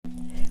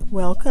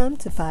Welcome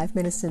to 5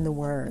 Minutes in the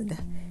Word.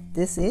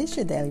 This is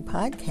your daily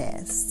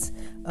podcast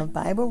of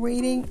Bible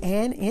reading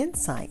and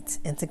insight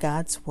into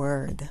God's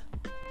Word.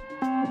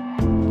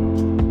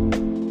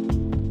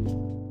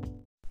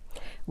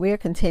 We are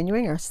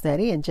continuing our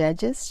study in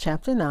Judges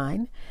chapter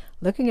 9,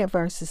 looking at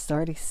verses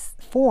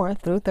 34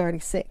 through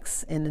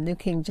 36 in the New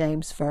King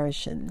James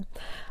Version.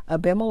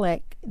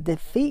 Abimelech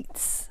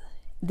defeats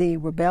the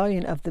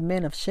rebellion of the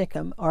men of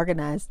Shechem,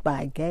 organized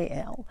by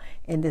Gaal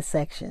in this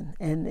section.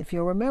 And if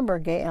you'll remember,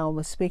 Gaal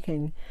was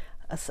speaking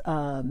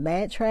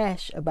mad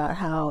trash about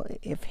how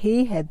if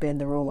he had been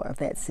the ruler of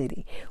that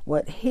city,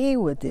 what he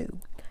would do.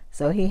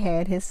 So he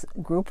had his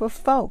group of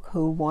folk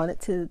who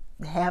wanted to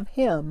have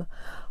him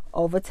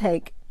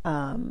overtake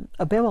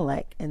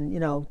Abimelech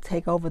and,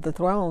 take over the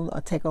throne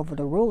or take over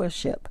the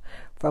rulership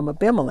from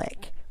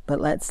Abimelech. But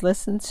let's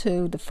listen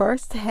to the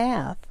first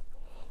half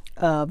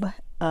of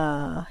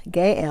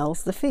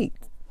Gaal's defeat.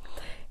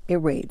 It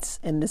reads,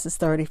 and this is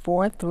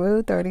 34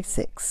 through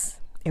 36.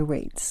 It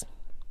reads,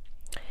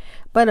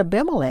 "But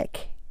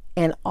Abimelech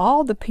and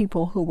all the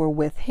people who were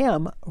with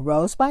him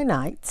rose by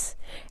night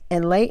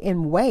and lay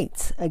in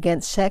wait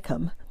against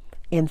Shechem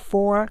in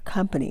 4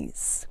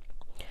 companies.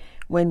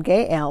 When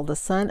Gaal, the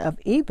son of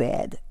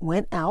Ebed,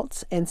 went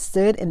out and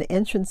stood in the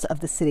entrance of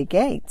the city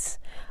gates,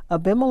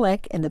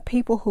 Abimelech and the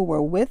people who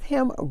were with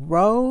him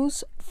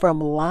rose from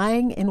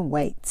lying in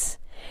wait.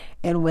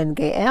 And when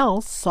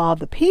Gaal saw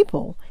the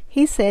people,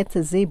 he said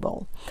to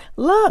Zebul,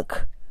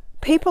 'Look,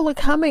 people are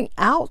coming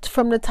out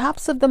from the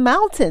tops of the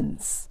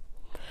mountains.'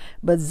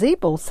 But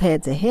Zebul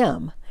said to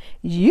him,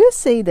 'You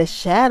see the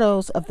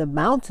shadows of the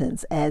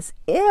mountains as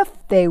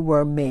if they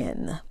were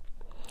men.'"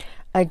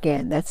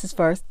 Again, that's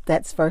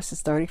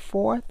verses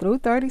 34 through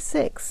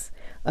 36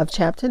 of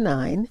chapter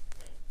 9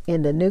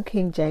 in the New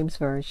King James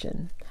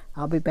Version.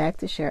 I'll be back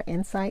to share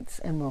insights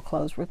and we'll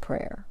close with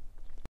prayer.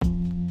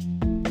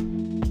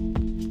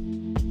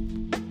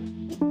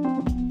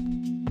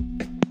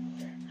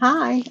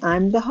 Hi,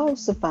 I'm the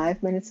host of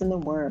 5 Minutes in the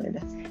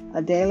Word,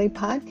 a daily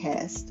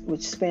podcast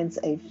which spends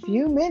a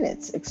few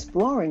minutes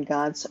exploring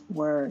God's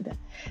Word.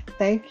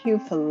 Thank you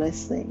for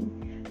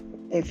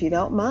listening. If you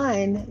don't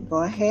mind,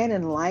 go ahead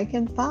and like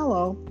and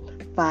follow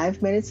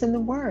 5 Minutes in the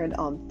Word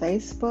on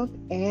Facebook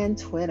and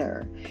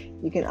Twitter.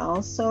 You can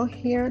also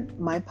hear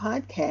my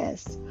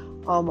podcast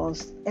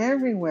almost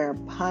everywhere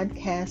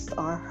podcasts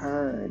are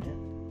heard.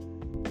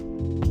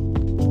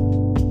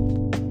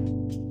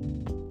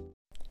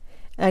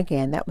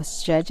 Again, that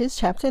was Judges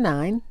chapter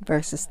 9,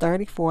 verses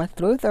 34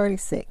 through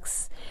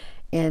 36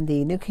 in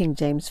the New King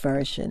James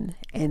Version.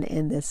 And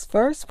in this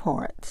first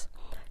part,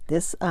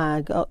 this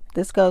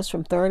goes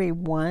from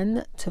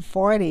 34 to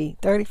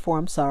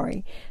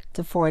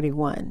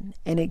 41.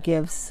 And it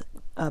gives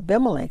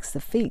Abimelech's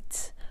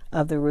defeat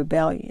of the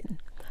rebellion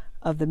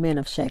of the men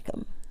of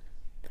Shechem.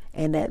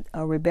 And that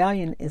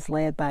rebellion is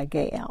led by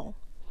Gaal.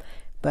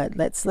 But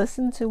let's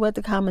listen to what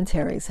the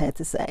commentaries had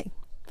to say.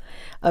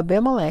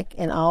 "Abimelech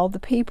and all the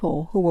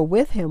people who were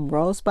with him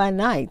rose by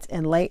night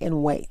and lay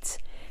in wait,"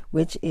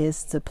 which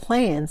is the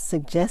plan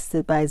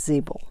suggested by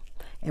Zebul.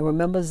 And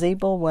remember,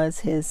 Zebul was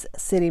his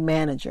city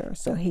manager,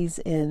 so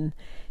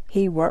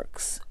he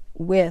works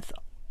with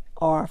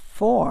or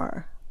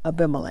for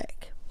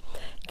Abimelech.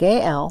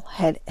 Gaal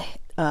had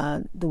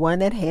the one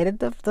that headed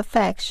the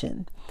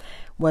faction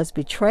was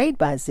betrayed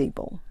by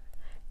Zebul,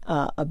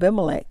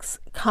 Abimelech's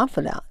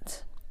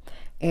confidant,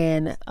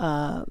 and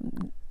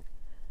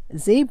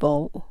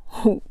Zebul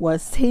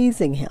was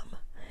teasing him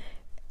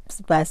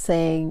by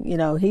saying,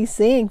 he's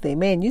seeing things.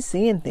 Man, you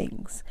seeing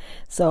things.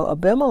 So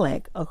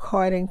Abimelech,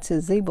 according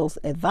to Zebul's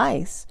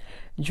advice,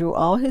 drew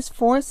all his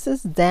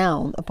forces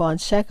down upon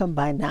Shechem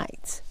by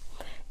night.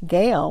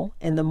 Gaal,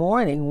 in the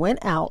morning,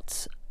 went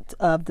out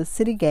of the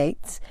city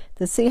gates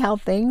to see how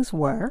things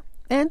were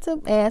and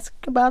to ask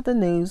about the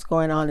news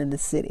going on in the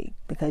city.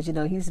 Because,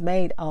 he's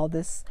made all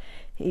this,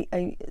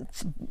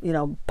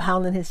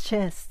 pounding his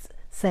chest,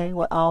 saying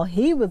what all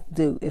he would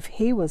do if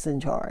he was in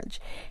charge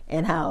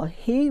and how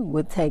he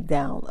would take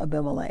down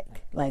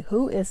Abimelech. Like,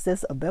 who is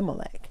this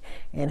Abimelech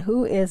and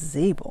who is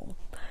Zebul?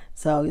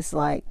 So it's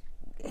like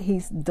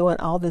he's doing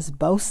all this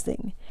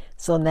boasting.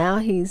 So now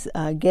he's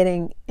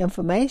getting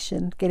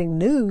information, getting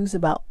news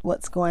about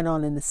what's going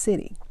on in the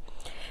city.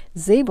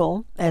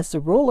 Zebul, as the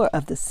ruler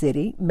of the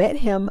city, met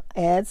him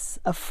as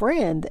a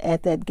friend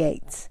at that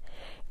gate.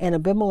 And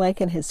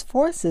Abimelech and his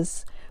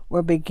forces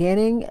were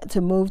beginning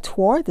to move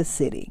toward the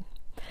city.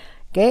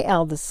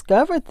 Gaal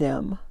discovered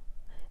them,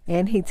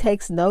 and he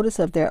takes notice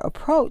of their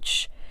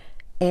approach,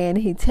 and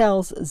he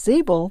tells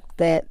Zebul,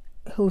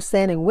 who's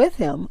standing with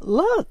him,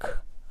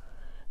 "Look,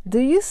 do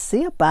you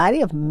see a body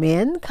of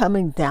men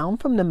coming down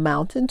from the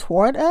mountain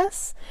toward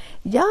us?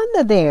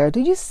 Yonder there,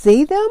 do you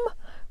see them?"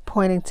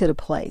 pointing to the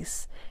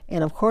place.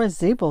 And of course,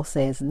 Zebul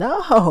says,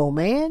 "No,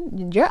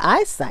 man, your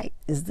eyesight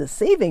is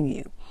deceiving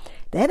you.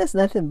 That is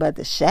nothing but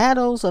the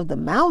shadows of the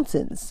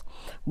mountains,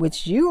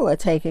 which you are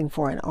taking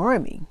for an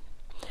army."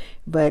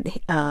 But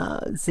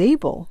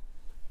Zebul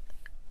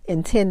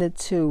intended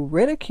to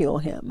ridicule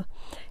him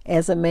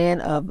as a man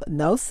of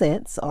no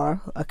sense or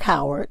a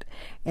coward,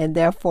 and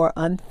therefore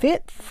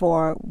unfit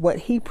for what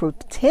he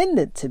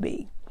pretended to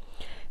be.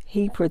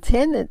 He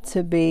pretended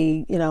to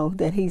be,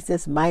 that he's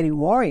this mighty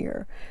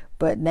warrior,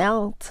 but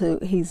now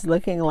he's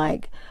looking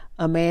like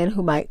a man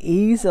who might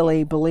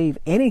easily believe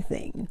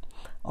anything,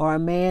 or a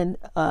man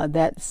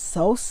that's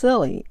so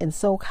silly and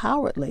so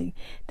cowardly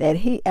that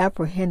he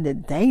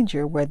apprehended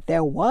danger where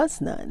there was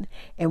none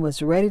and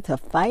was ready to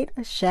fight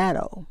a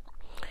shadow.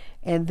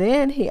 And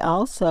then he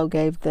also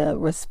gave the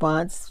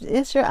response,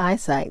 it's your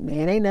eyesight,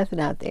 man, ain't nothing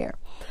out there,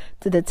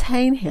 to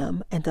detain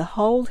him and to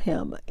hold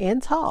him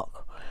in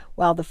talk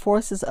while the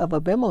forces of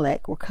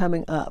Abimelech were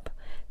coming up,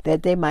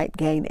 that they might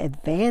gain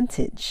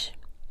advantage.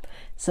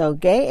 So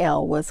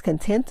Gaal was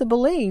content to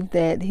believe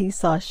that he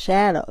saw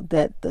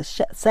the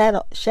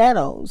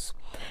shadows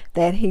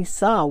that he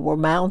saw were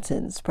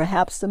mountains,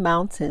 perhaps the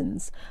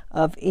mountains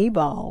of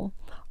Ebal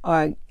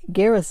or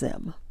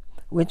Gerizim,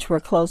 which were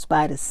close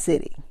by the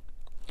city.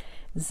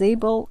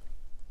 Zebul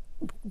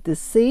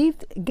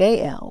deceived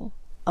Gaal,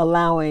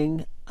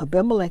 allowing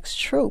Abimelech's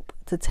troop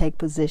to take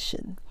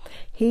position.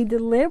 He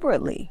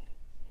deliberately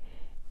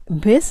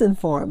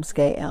misinforms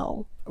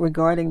Gaal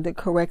regarding the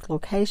correct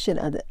location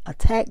of the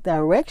attack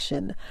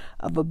direction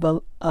of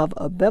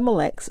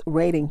Abimelech's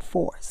raiding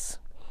force.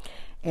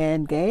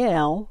 And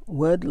Gaal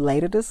would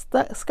later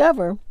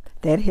discover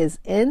that his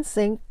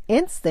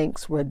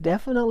instincts were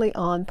definitely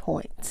on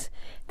point,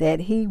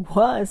 that he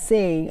was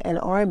seeing an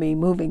army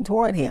moving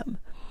toward him,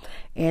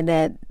 and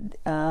that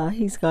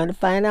he's going to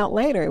find out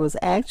later it was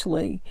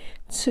actually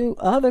 2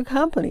 other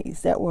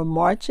companies that were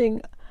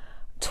marching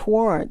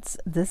towards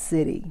the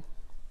city.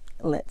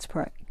 Let's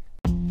pray.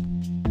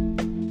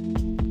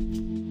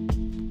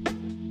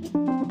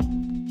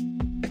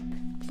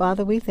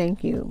 Father, we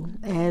thank you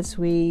as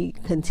we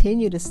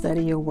continue to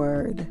study your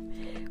word.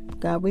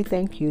 God, we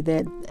thank you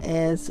that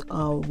as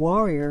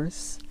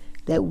warriors,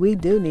 that we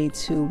do need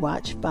to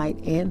watch, fight,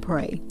 and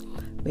pray,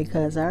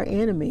 because our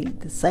enemy,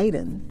 the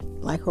Satan,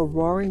 like a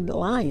roaring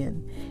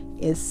lion,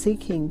 is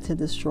seeking to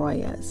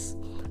destroy us.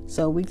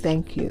 So we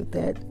thank you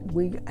that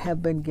we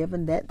have been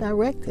given that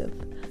directive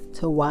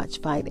to watch,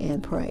 fight,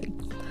 and pray.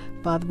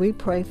 Father, we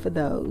pray for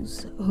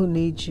those who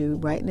need you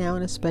right now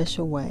in a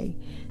special way.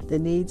 The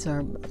needs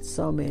are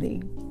so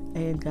many.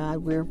 And God,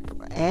 we're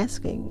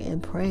asking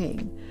and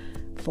praying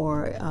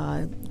for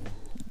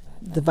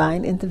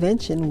divine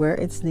intervention where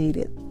it's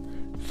needed,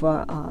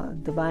 for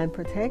divine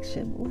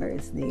protection where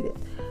it's needed,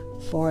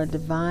 for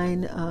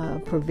divine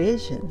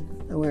provision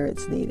where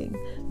it's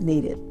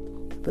needed.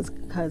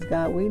 Because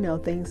God, we know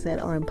things that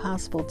are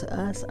impossible to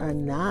us are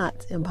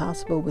not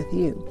impossible with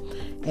you.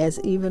 As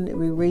even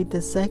we read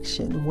this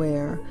section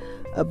where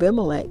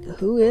Abimelech,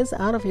 who is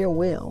out of your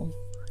will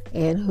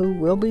and who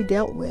will be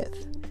dealt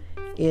with,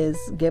 is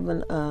given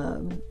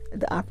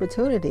the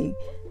opportunity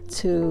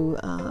to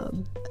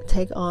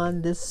take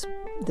on this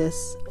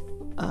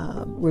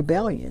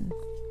rebellion.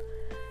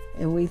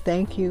 And we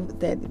thank you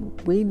that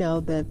we know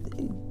that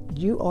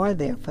you are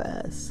there for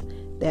us,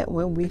 that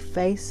when we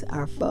face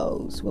our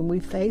foes, when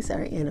we face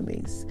our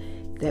enemies,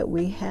 that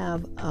we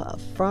have a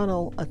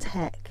frontal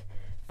attack.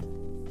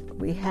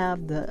 We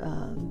have the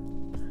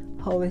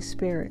Holy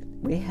Spirit.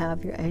 We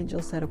have your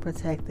angels that are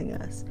protecting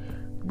us.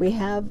 We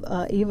have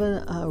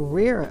even a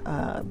rear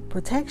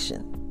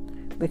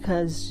protection,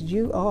 because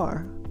you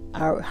are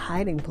our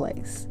hiding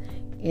place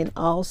in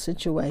all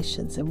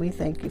situations, and we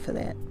thank you for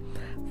that.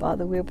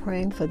 Father, we're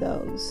praying for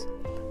those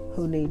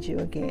who need you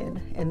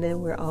again. And then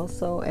we're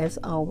also, as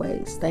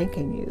always,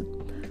 thanking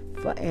you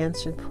for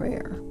answered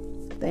prayer,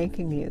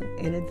 thanking you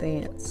in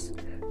advance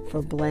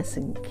for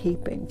blessing,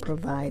 keeping,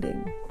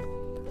 providing,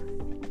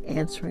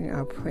 answering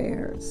our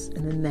prayers.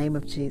 In the name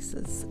of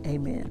Jesus,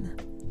 amen.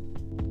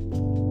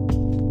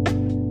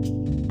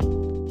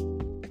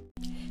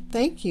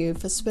 Thank you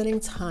for spending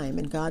time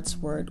in God's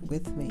Word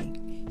with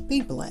me.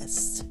 Be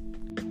blessed.